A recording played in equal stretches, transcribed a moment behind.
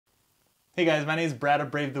Hey guys, my name is Brad of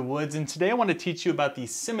Brave the Woods, and today I want to teach you about the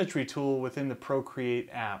Symmetry tool within the Procreate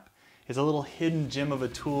app. It's a little hidden gem of a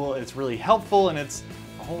tool. It's really helpful and it's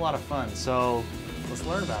a whole lot of fun. So let's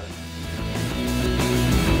learn about it.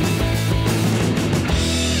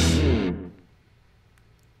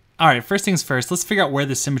 All right, first things first, let's figure out where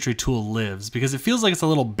the Symmetry tool lives because it feels like it's a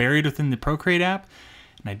little buried within the Procreate app.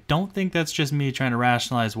 And I don't think that's just me trying to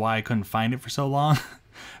rationalize why I couldn't find it for so long.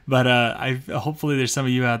 But hopefully there's some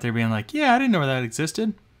of you out there being like, yeah, I didn't know that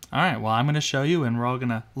existed. All right, well, I'm going to show you and we're all going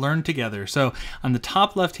to learn together. So on the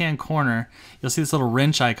top left-hand corner, you'll see this little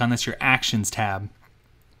wrench icon. That's your Actions tab.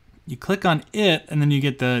 You click on it and then you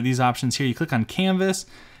get these options here. You click on Canvas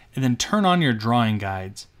and then turn on your drawing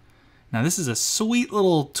guides. Now this is a sweet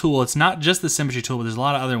little tool. It's not just the Symmetry tool, but there's a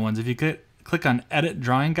lot of other ones. If you click on Edit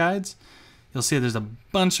Drawing Guides, you'll see there's a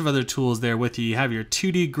bunch of other tools there with you. You have your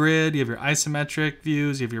 2D grid, you have your isometric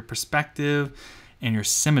views, you have your perspective, and your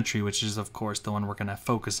symmetry, which is, of course, the one we're going to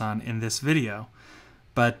focus on in this video.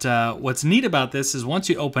 But what's neat about this is once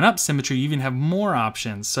you open up symmetry, you even have more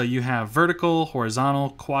options. So you have vertical, horizontal,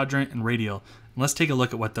 quadrant, and radial. And let's take a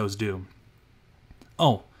look at what those do.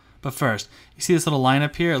 Oh, but first, you see this little line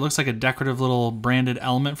up here? It looks like a decorative little branded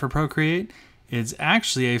element for Procreate. It's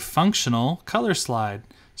actually a functional color slide.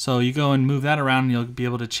 So you go and move that around and you'll be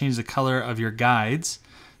able to change the color of your guides.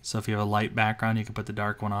 So if you have a light background, you can put the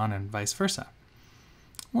dark one on and vice versa.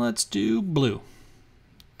 Let's do blue.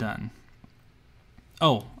 Done.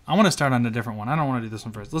 Oh, I want to start on a different one. I don't want to do this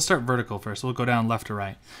one first. Let's start vertical first. We'll go down left to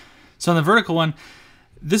right. So on the vertical one,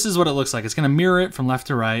 this is what it looks like. It's going to mirror it from left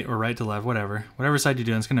to right or right to left, whatever. Whatever side you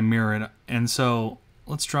do, it's going to mirror it. And so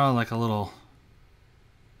let's draw like a little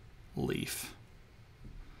leaf.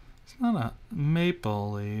 It's not a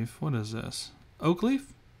maple leaf. What is this? Oak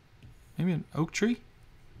leaf? Maybe an oak tree?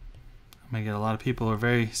 I may get a lot of people who are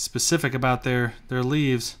very specific about their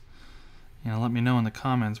leaves. You know, let me know in the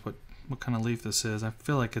comments what kind of leaf this is. I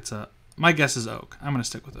feel like it's my guess is oak. I'm going to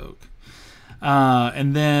stick with oak.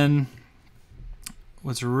 And then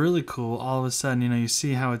what's really cool, all of a sudden, you know, you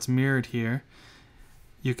see how it's mirrored here.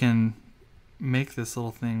 You can make this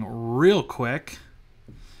little thing real quick.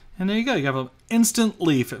 And there you go. You have an instant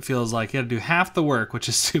leaf, it feels like. You had to do half the work, which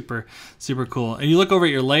is super, super cool. And you look over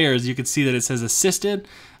at your layers, you can see that it says assisted,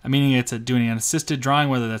 meaning it's doing an assisted drawing,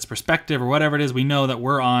 whether that's perspective or whatever it is. We know that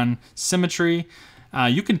we're on symmetry.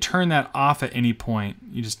 You can turn that off at any point.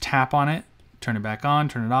 You just tap on it, turn it back on,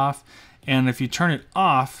 turn it off. And if you turn it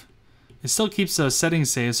off, it still keeps those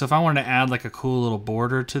settings saved. So if I wanted to add like a cool little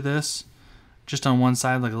border to this, just on one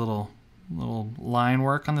side, like a little line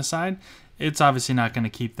work on the side, it's obviously not going to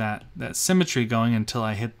keep that symmetry going until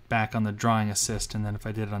I hit back on the drawing assist. And then if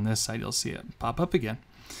I did it on this side, you'll see it pop up again.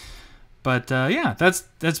 But yeah,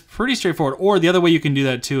 that's pretty straightforward. Or the other way you can do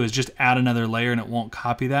that too is just add another layer and it won't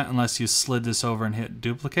copy that unless you slid this over and hit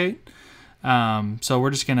duplicate. So we're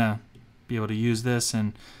just going to be able to use this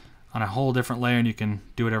and on a whole different layer and you can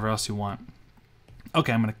do whatever else you want.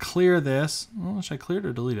 Okay, I'm going to clear this. Oh, should I clear it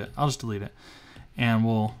or delete it? I'll just delete it. And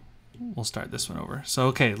we'll start this one over. So,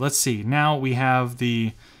 okay, let's see. Now we have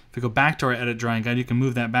if we go back to our edit drawing guide, you can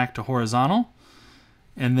move that back to horizontal.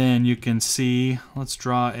 And then you can see, let's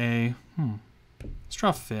draw a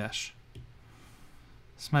fish.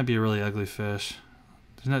 This might be a really ugly fish.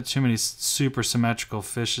 There's not too many super symmetrical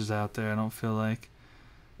fishes out there, I don't feel like.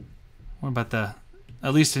 What about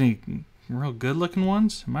at least any real good looking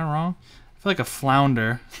ones? Am I wrong? I feel like a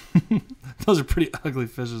flounder. Those are pretty ugly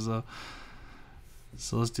fishes though.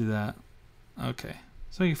 So let's do that. Okay.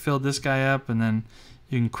 So you fill this guy up and then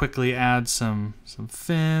you can quickly add some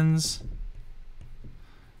fins,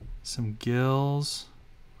 some gills,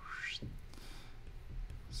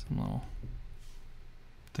 some little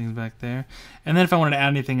things back there. And then if I wanted to add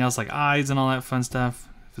anything else like eyes and all that fun stuff,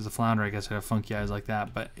 if it's a flounder, I guess I'd have funky eyes like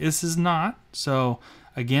that. But this is not. So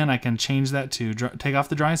again, I can change that to take off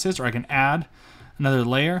the drawing assist, or I can add another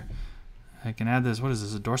layer. I can add this, what is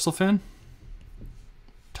this, a dorsal fin?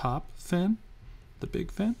 Top fin, the big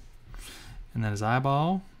fin. And then his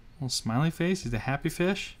eyeball, little smiley face, he's a happy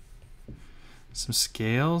fish. Some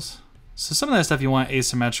scales. So some of that stuff you want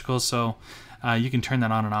asymmetrical, so you can turn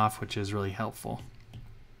that on and off, which is really helpful.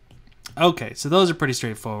 Okay, so those are pretty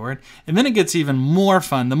straightforward. And then it gets even more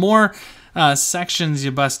fun. The more sections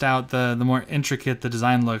you bust out, the more intricate the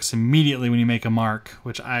design looks immediately when you make a mark,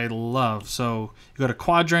 which I love. So you go to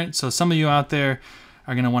quadrant. So some of you out there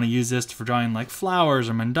are going to want to use this for drawing like flowers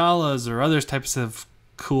or mandalas or other types of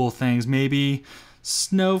cool things. Maybe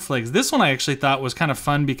snowflakes. This one I actually thought was kind of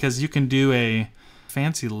fun because you can do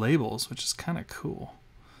fancy labels, which is kind of cool.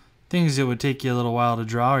 Things that would take you a little while to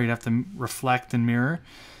draw or you'd have to reflect and mirror.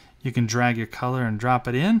 You can drag your color and drop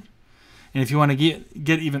it in. And if you want to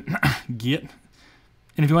get even and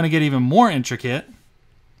if you want to get even more intricate,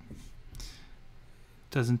 it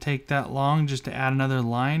doesn't take that long just to add another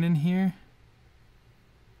line in here.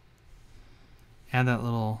 Add that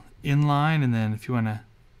little inline, and then if you want to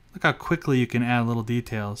look how quickly you can add little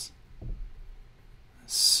details.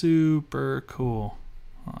 Super cool.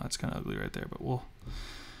 Oh, that's kind of ugly right there, but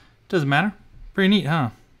doesn't matter. Pretty neat, huh?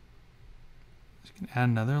 You can add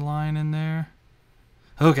another line in there.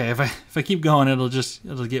 Okay, if I keep going, it'll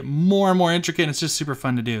get more and more intricate, and it's just super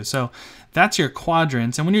fun to do. So that's your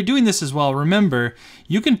quadrants. And when you're doing this as well, remember,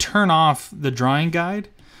 you can turn off the drawing guide,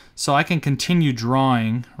 so I can continue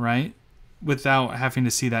drawing, right, without having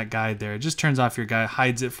to see that guide there. It just turns off your guide,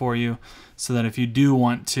 hides it for you, so that if you do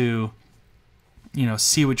want to,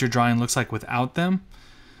 see what your drawing looks like without them,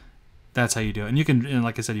 that's how you do it. And you can,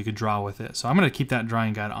 like I said, you could draw with it. So I'm going to keep that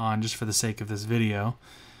drawing guide on just for the sake of this video.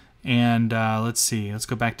 And let's see. Let's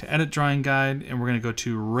go back to Edit Drawing Guide, and we're going to go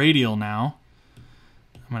to Radial now.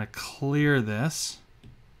 I'm going to clear this.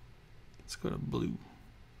 Let's go to blue.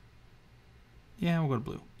 Yeah, we'll go to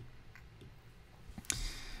blue.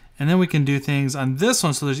 And then we can do things on this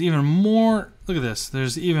one. So there's even more. Look at this.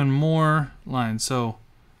 There's even more lines. So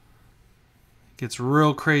it gets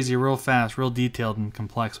real crazy, real fast, real detailed and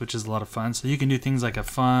complex, which is a lot of fun. So you can do things like a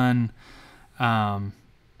fun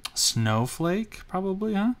snowflake,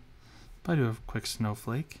 probably, huh? Probably do a quick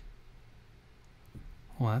snowflake.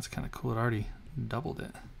 Well, that's kind of cool. It already doubled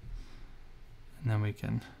it. And then we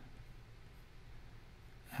can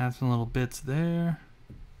add some little bits there.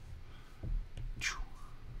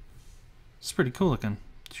 It's pretty cool looking.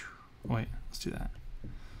 Wait, let's do that.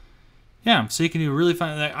 Yeah, so you can do really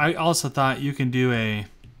fun. I also thought you can do a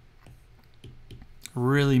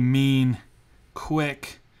really mean,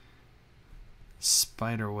 quick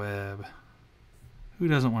spider web. Who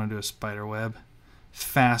doesn't want to do a spider web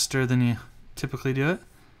faster than you typically do it?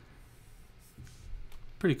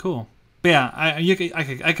 Pretty cool. But yeah,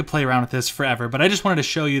 I could play around with this forever, but I just wanted to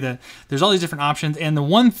show you that there's all these different options. And the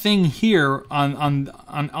one thing here on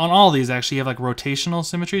all these, actually, you have like rotational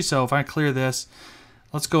symmetry. So if I clear this,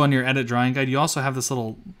 let's go on your Edit Drawing Guide. You also have this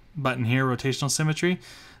little button here, rotational symmetry,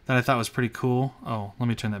 that I thought was pretty cool. Oh, let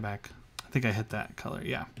me turn that back. I think I hit that color.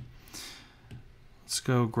 Yeah. Let's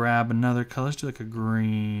go grab another color. Let's do like a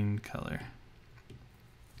green color.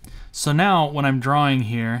 So now when I'm drawing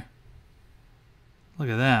here, look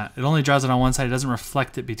at that. It only draws it on one side. It doesn't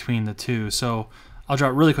reflect it between the two. So I'll draw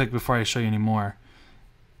it really quick before I show you any more.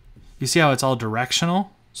 You see how it's all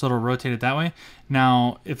directional? So it'll rotate it that way.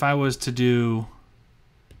 Now, if I was to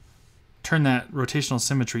turn that rotational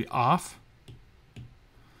symmetry off,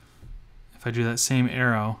 if I do that same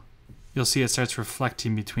arrow, you'll see it starts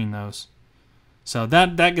reflecting between those. So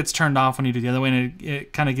that gets turned off when you do the other way, and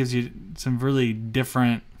it kind of gives you some really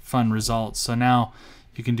different fun results. So now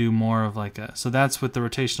you can do more of like a, so that's with the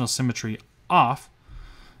rotational symmetry off,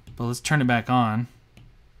 but let's turn it back on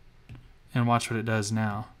and watch what it does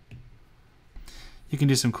now. You can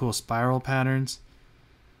do some cool spiral patterns,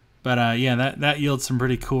 but yeah, that yields some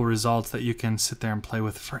pretty cool results that you can sit there and play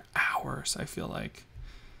with for hours, I feel like.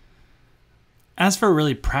 As for a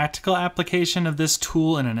really practical application of this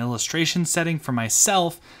tool in an illustration setting for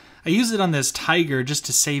myself, I used it on this tiger just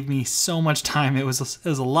to save me so much time. It was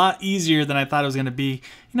a lot easier than I thought it was going to be.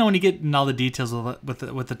 You know, when you get in all the details with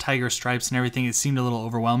the tiger stripes and everything, it seemed a little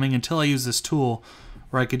overwhelming until I used this tool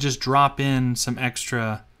where I could just drop in some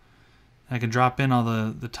extra. I could drop in all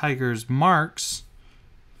the tiger's marks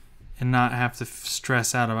and not have to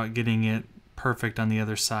stress out about getting it perfect on the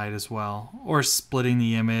other side as well, or splitting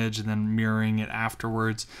the image and then mirroring it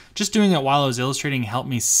afterwards. Just doing it while I was illustrating helped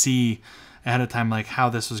me see ahead of time like how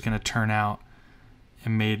this was going to turn out,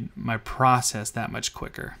 and made my process that much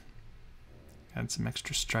quicker. Add some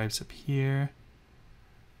extra stripes up here.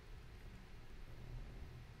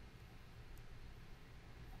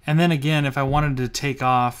 And then again, if I wanted to take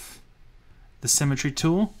off the symmetry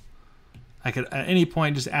tool, I could at any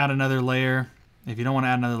point just add another layer. If you don't want to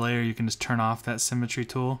add another layer, you can just turn off that symmetry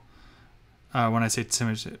tool. When I say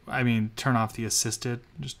symmetry, I mean turn off the assisted.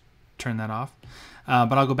 Just turn that off.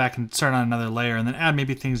 But I'll go back and start on another layer and then add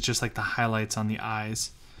maybe things just like the highlights on the eyes,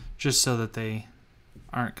 just so that they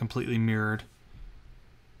aren't completely mirrored.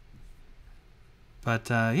 But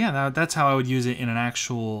yeah, that's how I would use it in an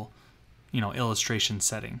actual, illustration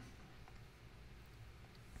setting.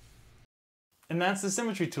 And that's the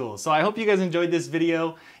symmetry tool. So I hope you guys enjoyed this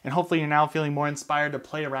video, and hopefully you're now feeling more inspired to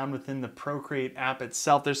play around within the Procreate app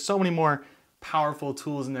itself. There's so many more powerful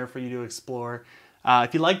tools in there for you to explore.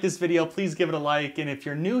 If you like this video, please give it a like. And if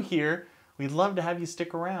you're new here, we'd love to have you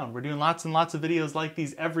stick around. We're doing lots and lots of videos like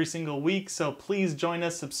these every single week, so please join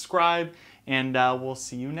us, subscribe, and we'll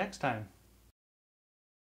see you next time.